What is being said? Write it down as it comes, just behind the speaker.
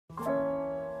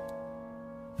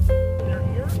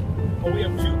Well, we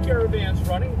have two caravans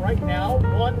running right now.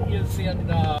 One is in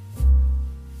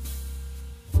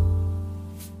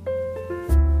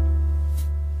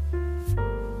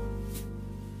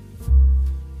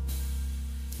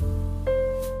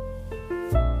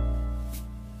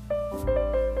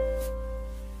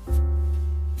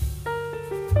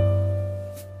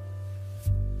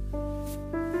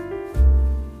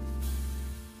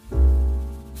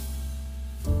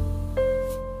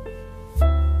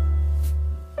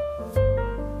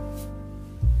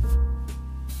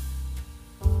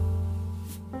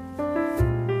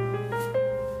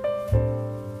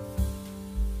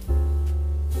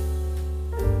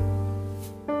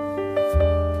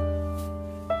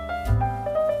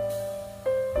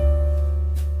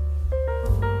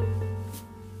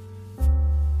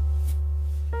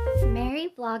Merry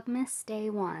Vlogmas Day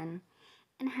 1,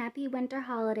 and happy winter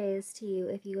holidays to you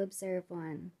if you observe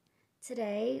one.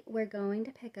 Today, we're going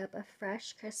to pick up a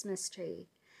fresh Christmas tree.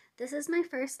 This is my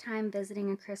first time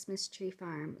visiting a Christmas tree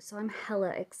farm, so I'm hella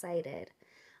excited.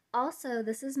 Also,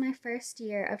 this is my first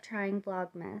year of trying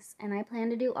Vlogmas, and I plan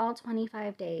to do all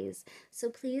 25 days, so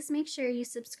please make sure you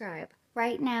subscribe.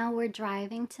 Right now, we're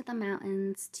driving to the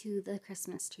mountains to the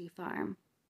Christmas tree farm.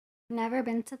 I've never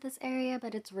been to this area,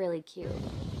 but it's really cute.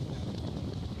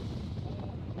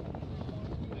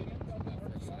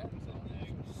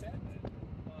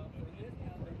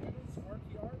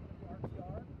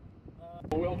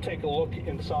 We'll take a look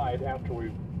inside after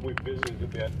we've visited a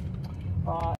bit.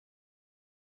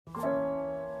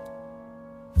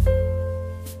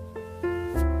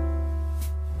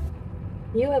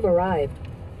 You have arrived.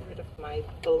 Rid of my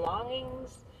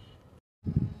belongings.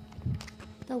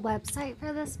 The website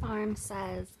for this farm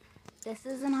says, "This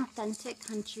is an authentic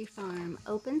country farm,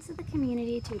 open to the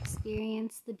community to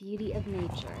experience the beauty of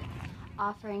nature,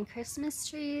 offering Christmas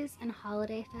trees and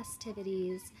holiday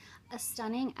festivities, a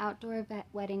stunning outdoor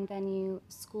wedding venue,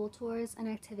 school tours and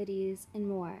activities, and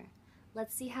more.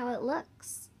 Let's see how it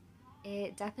looks."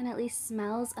 It definitely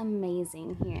smells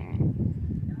amazing here.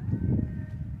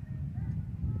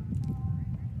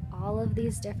 All of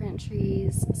these different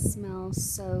trees smell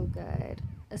so good,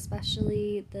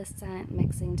 especially the scent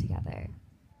mixing together.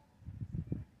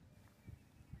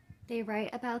 They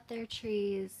write about their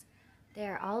trees. They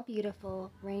are all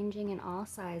beautiful, ranging in all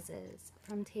sizes,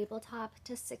 from tabletop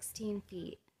to 16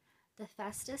 feet. The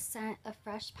festive scent of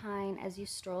fresh pine as you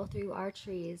stroll through our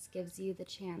trees gives you the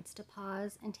chance to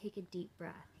pause and take a deep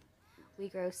breath. We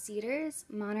grow cedars,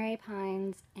 Monterey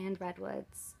pines, and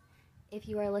redwoods. If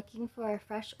you are looking for a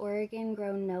fresh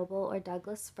Oregon-grown noble or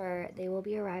Douglas fir, they will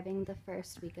be arriving the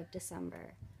first week of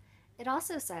December. It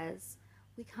also says,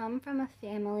 "We come from a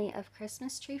family of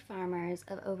Christmas tree farmers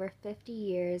of over 50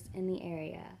 years in the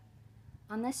area.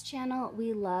 On this channel,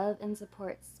 we love and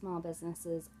support small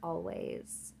businesses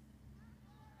always."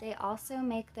 They also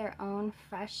make their own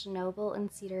fresh noble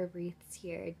and cedar wreaths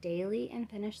here daily and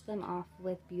finish them off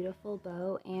with beautiful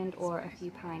bow and or a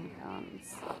few pine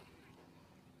cones.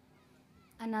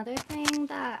 Another thing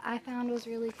that I found was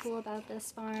really cool about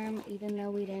this farm, even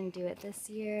though we didn't do it this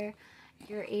year,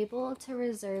 you're able to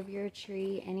reserve your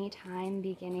tree anytime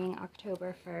beginning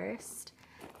October 1st,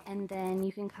 and then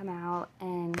you can come out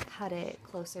and cut it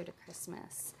closer to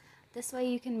Christmas. This way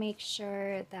you can make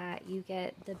sure that you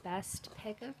get the best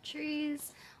pick of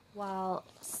trees while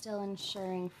still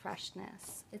ensuring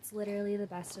freshness. It's literally the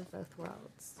best of both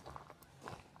worlds.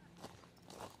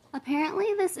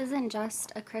 Apparently this isn't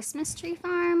just a Christmas tree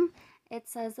farm. It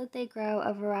says that they grow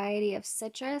a variety of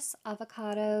citrus,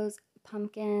 avocados,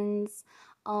 pumpkins.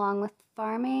 Along with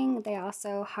farming, they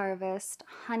also harvest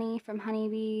honey from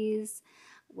honeybees,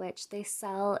 which they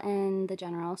sell in the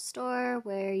general store,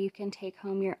 where you can take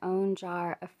home your own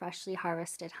jar of freshly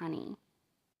harvested honey.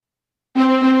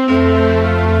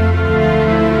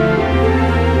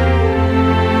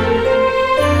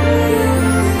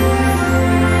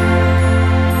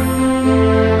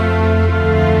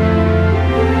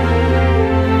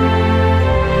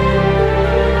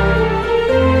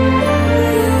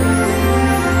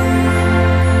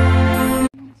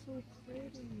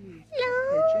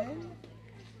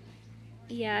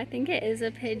 Yeah, I think it is a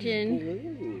pigeon.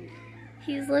 Ooh.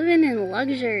 He's living in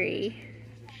luxury.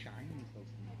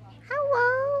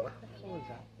 Hello. What the hell is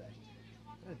that thing?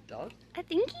 Is that a duck? I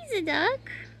think he's a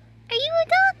duck. Are you a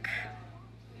duck?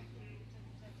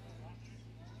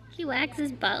 He wags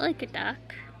his butt like a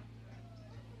duck.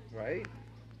 Right?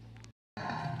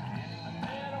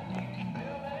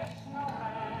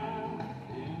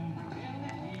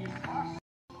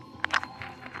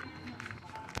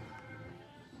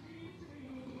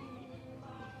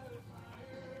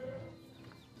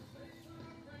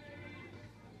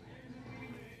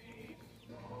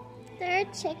 There are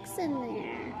chicks in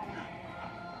there.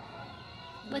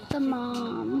 With the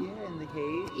mom. Yeah, in the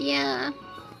cage. Yeah.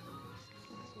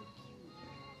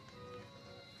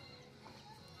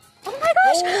 Oh my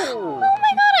gosh! Oh my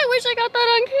god, I wish I got that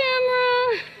on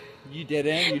camera! You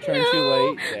didn't? You turned too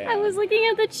late? Damn. I was looking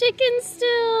at the chicken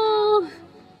still.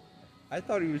 I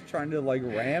thought he was trying to like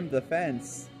ram the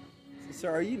fence. Sir,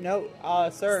 are you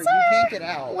sir, Sir, you can't get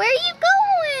out. Where are you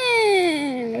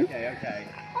going? Okay.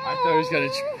 I thought I was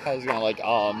gonna like,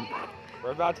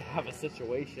 we're about to have a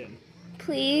situation.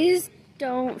 Please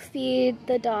don't feed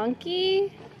the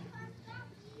donkey.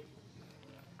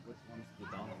 Which one's the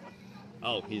donkey?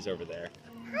 Oh, he's over there.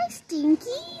 Hi,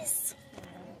 Stinkies.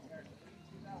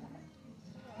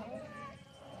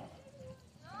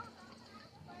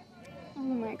 Oh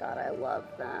my god, I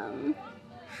love them.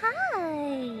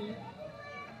 Hi.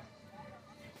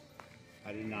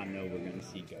 I did not know we were gonna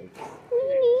see goats.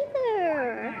 Me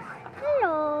neither.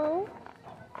 Hello.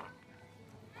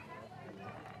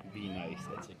 Be nice,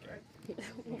 that's a goat.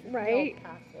 Right?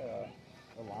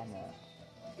 A llama.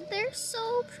 They're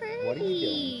so pretty. What are you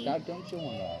doing? Stop, don't show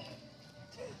him that.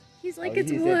 He's like,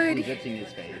 He's it's wood. He's itching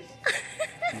his face.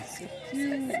 He's so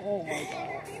cute. Oh my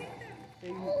god.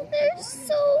 Oh, they're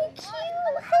so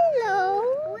cute.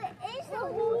 Hello.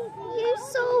 You're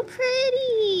so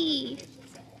pretty.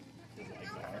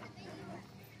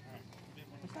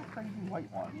 What's that crazy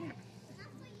white one?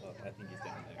 Oh, I think he's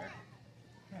down there.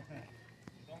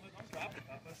 Don't drop it,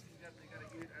 Papa. You gotta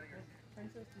get it out of here.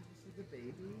 Princess, did you see the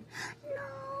baby? No.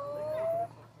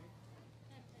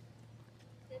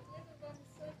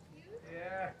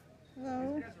 Yeah. Hello.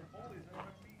 These guys are bullies. They don't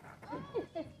have to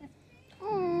eat.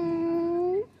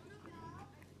 Aww.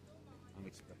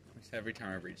 Every time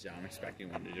I reach down, I'm expecting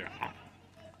one to do.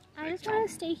 I just want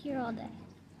to stay here all day.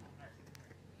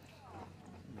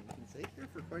 You can stay here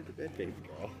for quite a bit, baby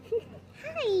girl.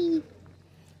 Hi.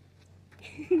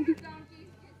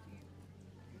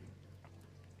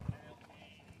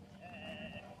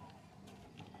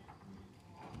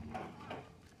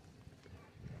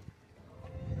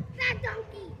 Fat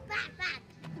donkey, fat,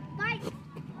 bite.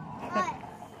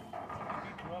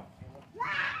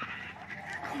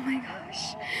 Oh my gosh.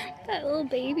 That little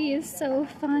baby is so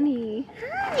funny.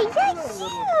 Hi, yeah,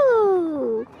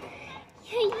 you.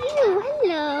 Yeah, you.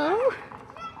 Hello.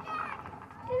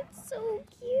 It's so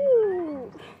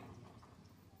cute.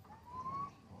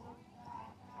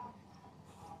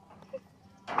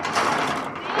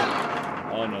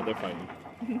 Oh no, they're fighting.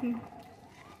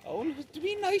 Oh,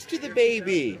 be nice to the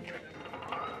baby.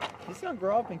 He's gonna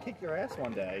grow up and kick your ass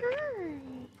one day. Hi.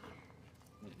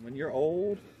 When you're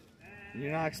old, and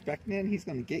you're not expecting it, he's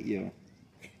gonna get you.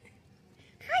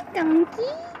 Hi,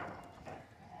 donkey.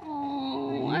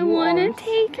 Oh, I want to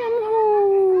take him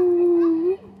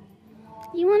home.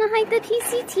 You want to hike the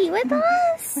PCT with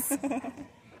us?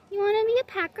 You want to be a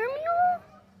packer mule?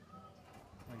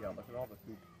 Oh my god, look at all the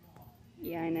food.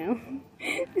 Yeah, I know.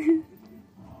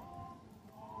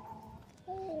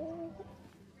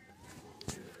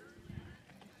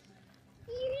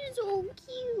 You're so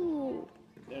cute.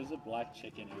 There's a black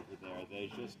chicken over there. They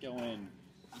just going.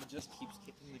 He just keeps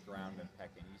kicking the ground and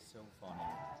pecking. He's so funny.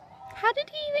 How did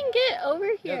he even get over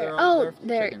here? they're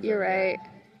there, chickens you're over there. right.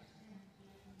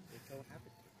 They're so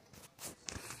happy.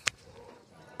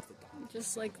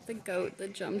 Just like the goat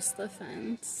that jumps the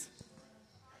fence.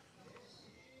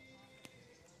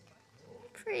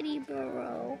 Pretty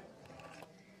burrow.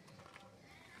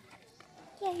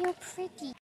 Yeah, you're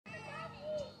pretty.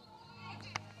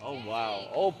 Oh wow.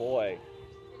 Oh boy.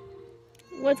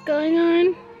 What's going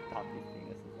on? Poppy's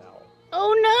penis is out.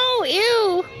 Oh no,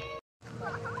 ew!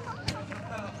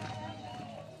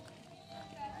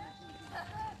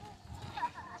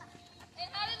 And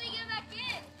how did they get back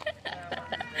in?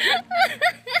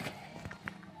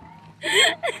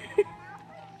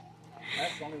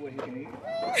 That's the only way he can eat.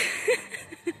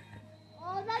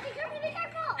 Oh, that's a good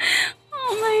careful.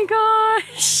 Oh my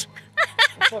gosh!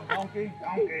 What's up, donkey?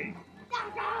 Donkey.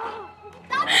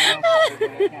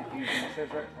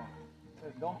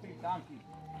 Don't be donkey.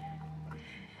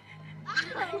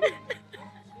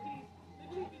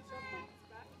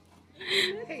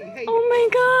 Hey. Oh my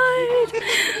god!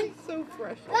 He's so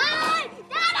fresh.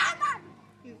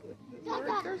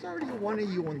 There's already one of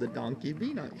you on the donkey.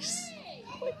 Be nice.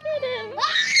 Look at him!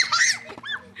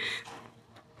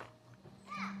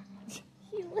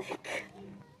 He lick.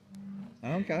 I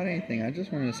don't got anything. I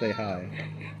just wanted to say hi.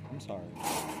 I'm sorry.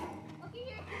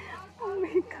 Oh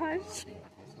my gosh.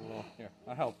 Here,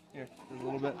 I'll help. Here, there's a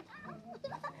little bit.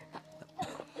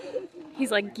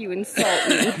 He's like, you insult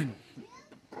me.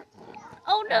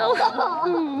 Oh no!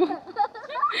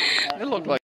 It looked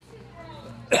like.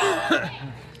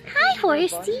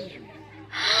 horsey?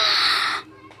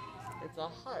 It's a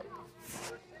hut.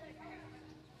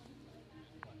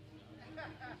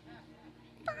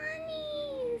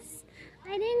 Bunnies!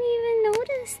 I didn't even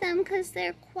notice them because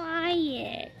they're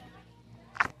quiet.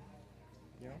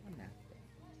 You're on that.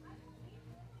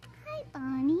 Hi,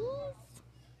 bunnies.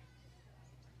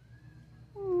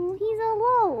 Oh, he's a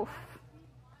wolf.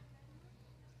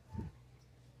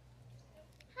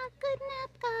 Have a good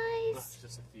nap, guys.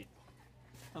 Just a feed.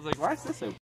 I was like, why is this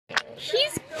so?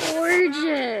 He's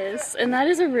gorgeous, and that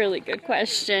is a really good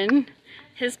question.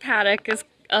 His paddock is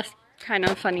a kind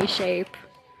of funny shape.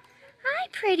 Hi,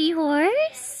 pretty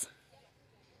horse.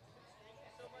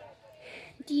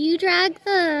 Do you drag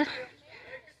the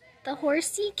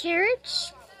horsey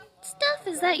carriage stuff?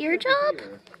 Is that your job?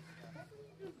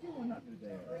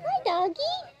 Hi, doggy.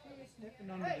 Sniffing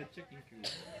under the chicken coop.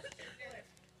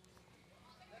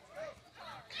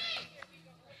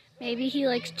 Maybe he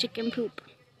likes chicken poop.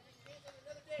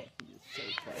 So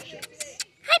precious.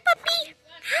 Hi, puppy.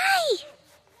 Hi.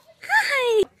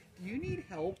 Hi. Do you need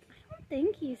help? I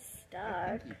think he's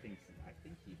I stuck. think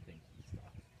he thinks he's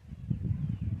stuck.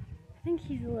 I think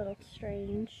he's a little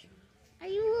strange. Are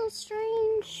you a little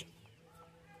strange?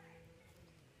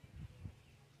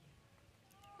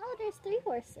 Oh, there's 3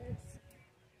 horses.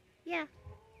 Yeah.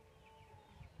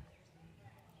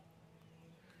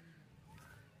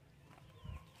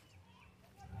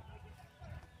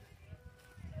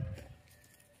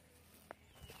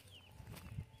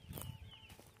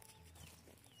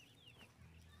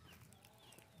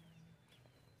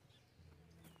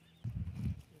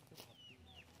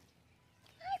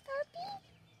 Hi, puppy.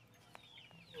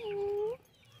 Oh.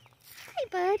 Hi,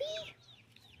 buddy.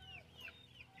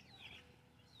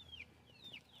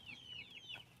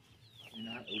 Do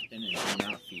not open and do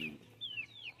not feed.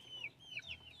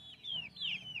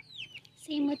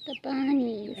 Same with the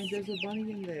bunnies. And there's a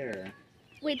bunny in there.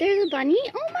 Wait, there's a bunny?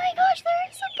 Oh my gosh,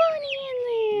 there's a bunny in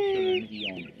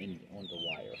Shouldn't be on the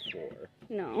wire floor. there.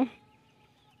 No.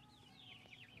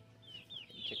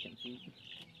 Chicken feed.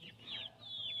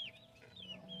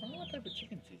 I don't know what type of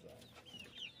chickens these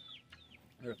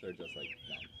are. Or if they're just like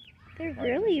dumb. They're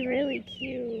really, really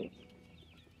cute.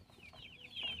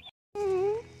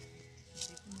 Aw.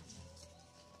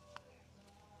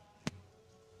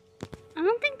 I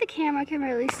don't think the camera can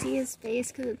really see his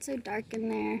face because it's so dark in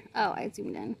there. Oh, I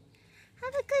zoomed in.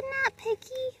 Have a good nap,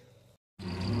 Picky.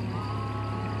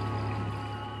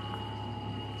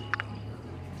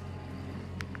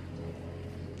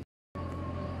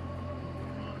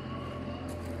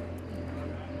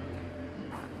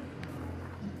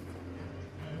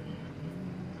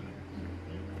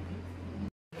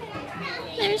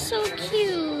 They're so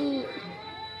cute.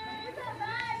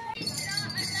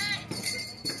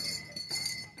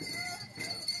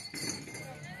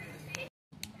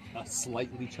 A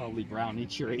slightly Charlie Brownie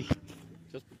tree.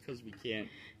 Just because we don't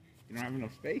have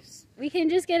enough space. We can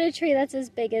just get a tree that's as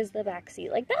big as the back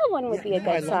seat. Like that one would be a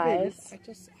good size.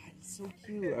 It's so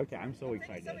cute. Okay, I'm so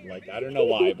excited. Like, I don't know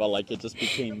why, but like it just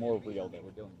became more real that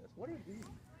we're doing this. What are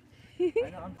these? I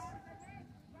know,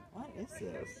 what is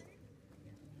this?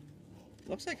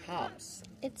 Looks like hops.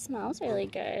 It smells really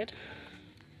good.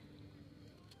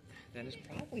 Then it's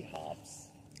probably hops.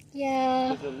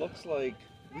 Yeah, Because it looks like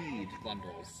weed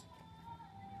bundles.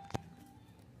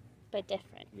 but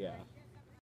different. Yeah.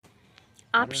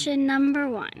 Option number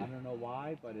 1. I don't know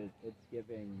why, but it's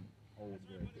giving old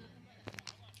wood.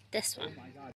 This Oh one. my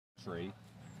god. Tree.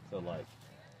 So like,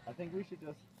 I think we should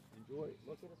just enjoy,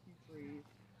 look at a few trees,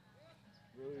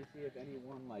 really see if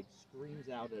anyone like screams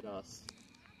out at us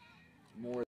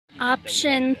more.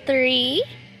 Option 3.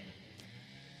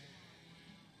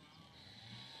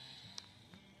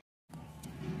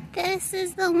 This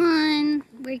is the one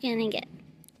we're gonna get.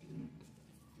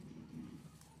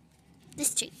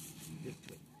 This tree. This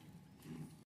tree.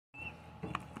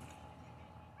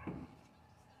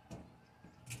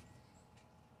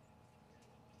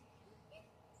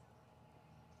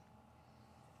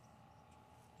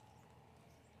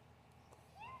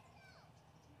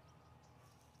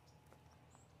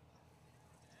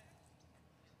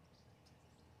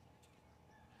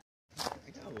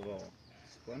 I got a little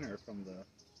splinter from the.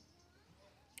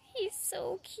 He's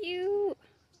so cute.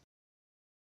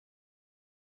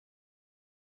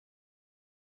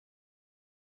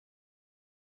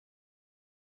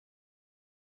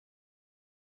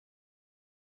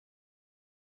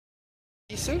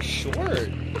 He's so short.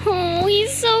 Oh,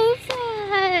 he's so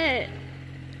fat.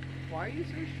 Why are you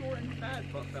so short and fat,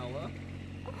 fella?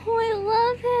 Oh, I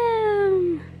love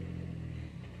him.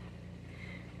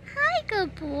 Hi,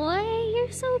 good boy.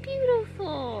 You're so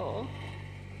beautiful.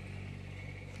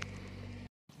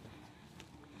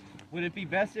 Would it be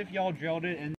best if y'all drilled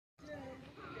it in?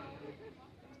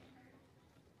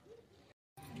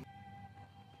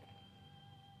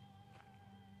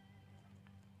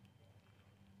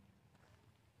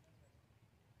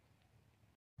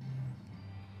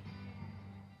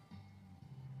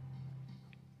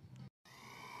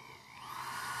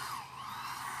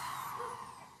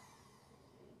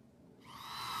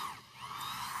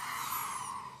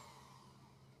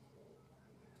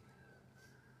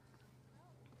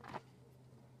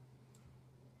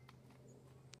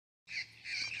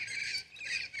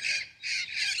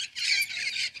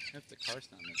 If the car's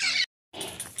not making it.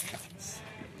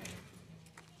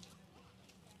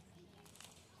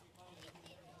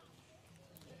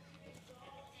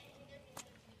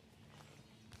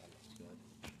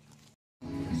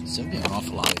 Still getting an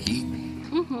awful lot of heat.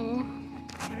 Mm-hmm.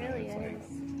 It really is.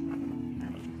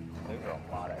 There's a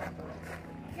lot of effort.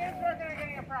 Here's where they're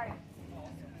getting a price.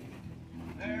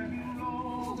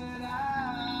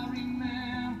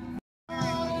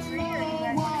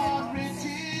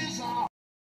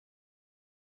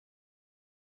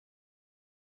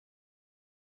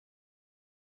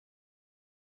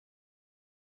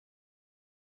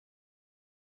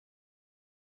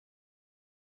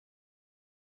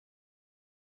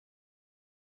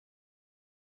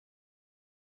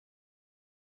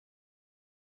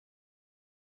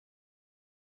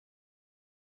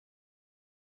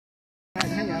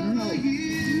 Hey, I don't know.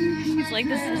 He's like,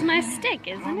 this is my stick,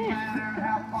 isn't it?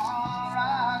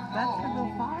 That's for the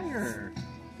fire.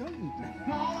 Don't eat that.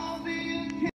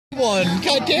 One,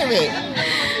 god damn it!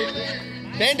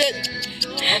 Bandit!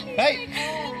 Hey!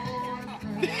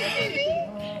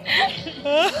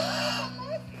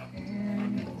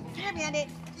 Here, Bandit.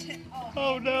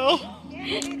 Oh no!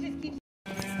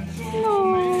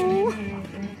 No.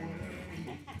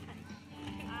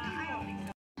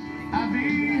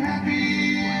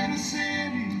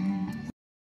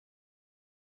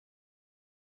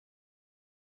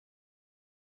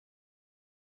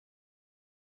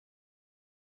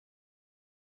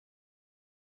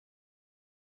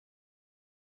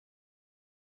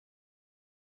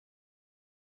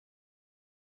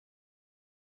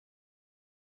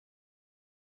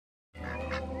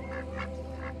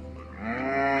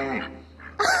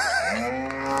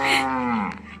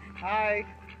 Hi!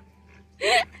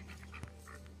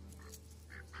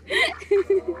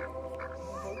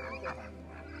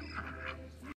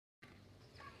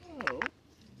 Oh,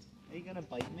 are you gonna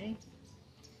bite me?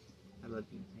 I love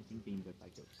Bean. I think Bean would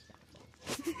like it.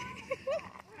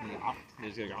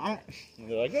 He's gonna go, and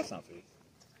you're like, that's not food.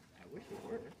 I wish it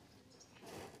were.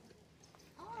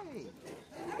 Hi!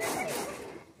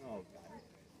 Oh, God.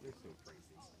 You're so crazy.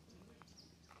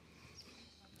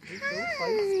 You're so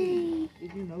feisty.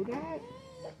 Did you know that?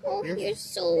 Oh, you're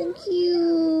so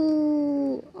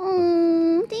cute.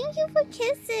 Oh, thank you for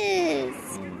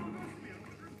kisses.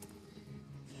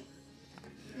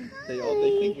 They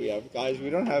think we have. Guys, we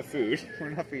don't have food.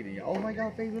 We're not feeding you. Oh my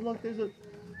god, baby, look, there's a...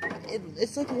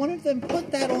 It's like one of them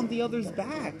put that on the other's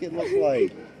back, it looked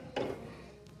like.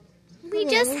 We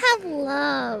just have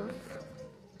love.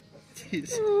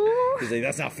 He's like,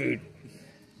 that's not food.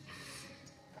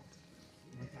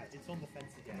 It's on the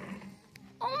fence again.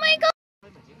 Oh my god.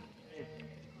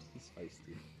 He's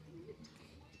feisty.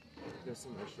 There's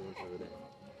some mushrooms over there.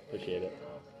 Appreciate it.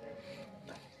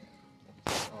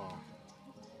 Oh.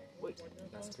 Wait,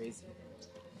 that's crazy.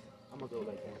 I'm gonna go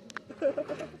like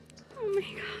that. Oh my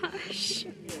gosh.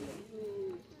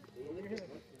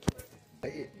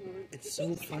 It's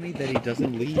so funny that he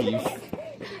doesn't leave.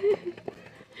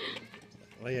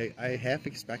 Like, I half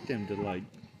expect him to, like,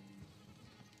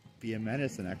 be a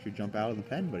menace and actually jump out of the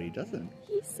pen, but he doesn't.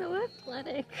 He's so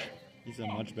athletic. He's a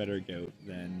much better goat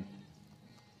than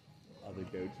other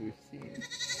goats we've seen.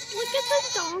 Look at the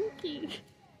donkey.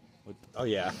 Oh,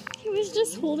 yeah. He was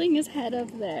just holding his head up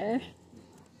there.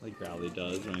 Like Growly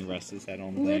does when he rests his head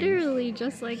on things. Literally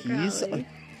just like He's Growly.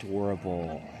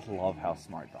 adorable. I love how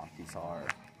smart donkeys are.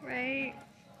 Right?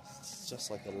 It's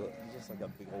just like a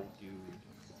big old dude.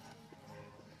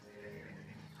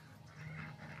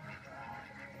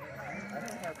 I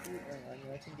don't have food. I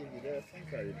mean, I can give you this. I'm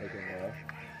sorry to take it away.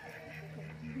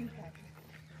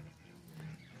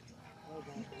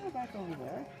 Go back over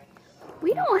there.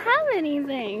 We don't have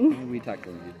anything. What are we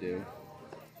technically do?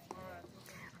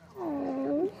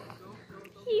 Oh,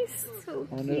 he's so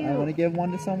I cute. want to give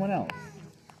one to someone else.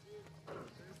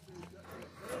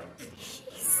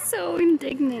 He's so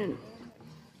indignant.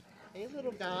 Hey,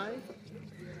 little guy.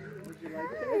 Would you like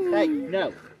this? Hey,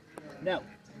 no. No.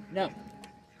 No.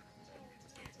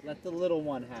 Let the little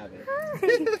one have it.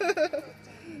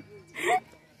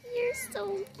 You're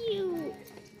so cute.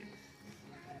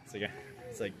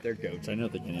 It's like they're goats. I know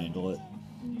they can handle it.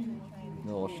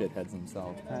 The little shitheads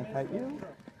themselves. Can I pet you?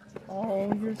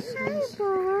 Oh, you're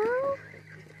so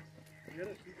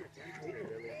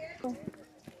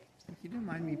He didn't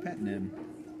mind me petting him.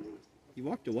 He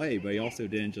walked away, but he also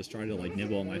didn't just try to like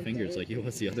nibble on my fingers like he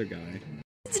was the other guy.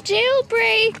 It's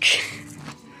jailbreak!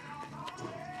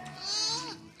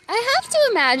 I have to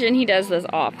imagine he does this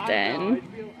often.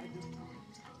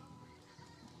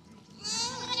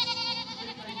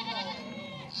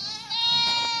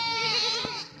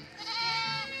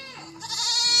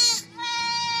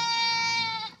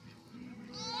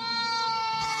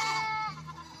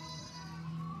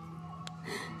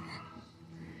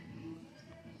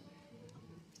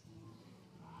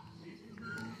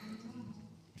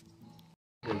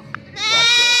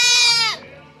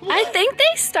 I think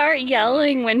they start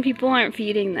yelling when people aren't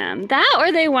feeding them. That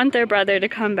or they want their brother to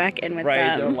come back in with them.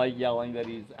 Right, they're like yelling that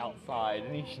he's outside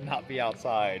and he should not be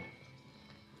outside.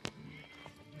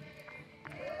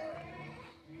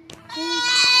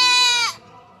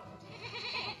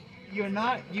 You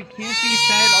can't be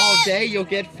fed all day, you'll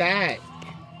get fat.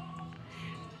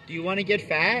 Do you want to get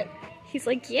fat? He's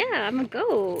like, yeah, I'm a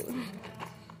goat.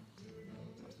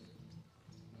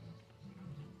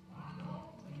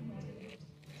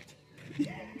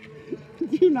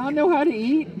 Do you not know how to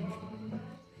eat?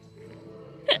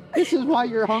 This is why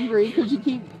you're hungry, because you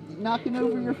keep knocking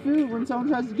over your food when someone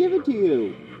tries to give it to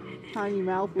you. Tiny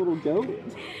mouth little goat. Here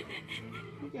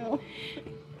you go.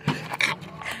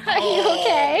 Are you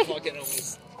okay? I fucking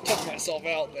almost took myself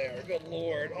out there. Good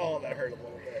lord. Oh, that hurt a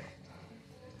little bit.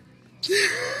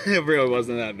 It really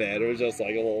wasn't that bad. It was just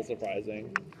like a little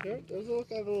surprising. Does it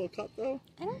look like a little cut though?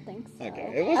 I don't think so.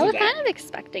 Okay, it wasn't I was that. kind of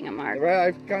expecting a mark. Right,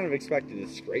 I kind of expected to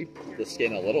scrape the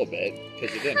skin a little bit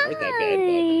because it didn't hurt that bad,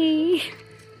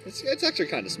 but it's actually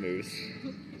kind of smooth.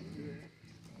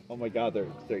 Oh my god,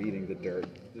 they're eating the dirt.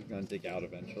 They're gonna dig out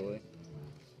eventually.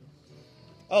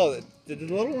 Oh, did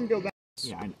the little one go back?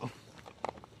 Yeah, I know.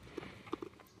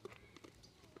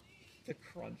 The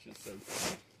crunch is so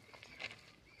good.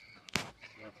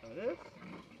 That's how it is.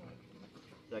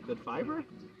 Is that good fiber?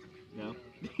 No.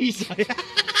 He's like,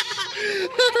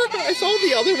 I saw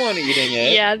the other one eating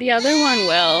it. Yeah, the other one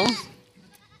will.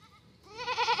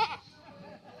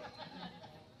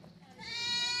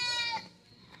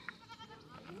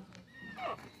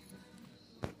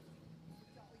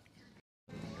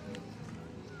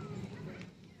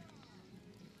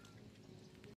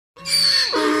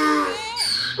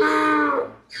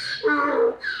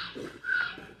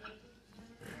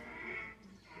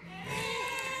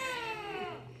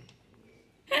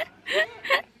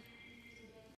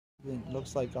 It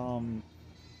looks like one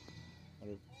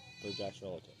of Jack's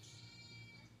relatives.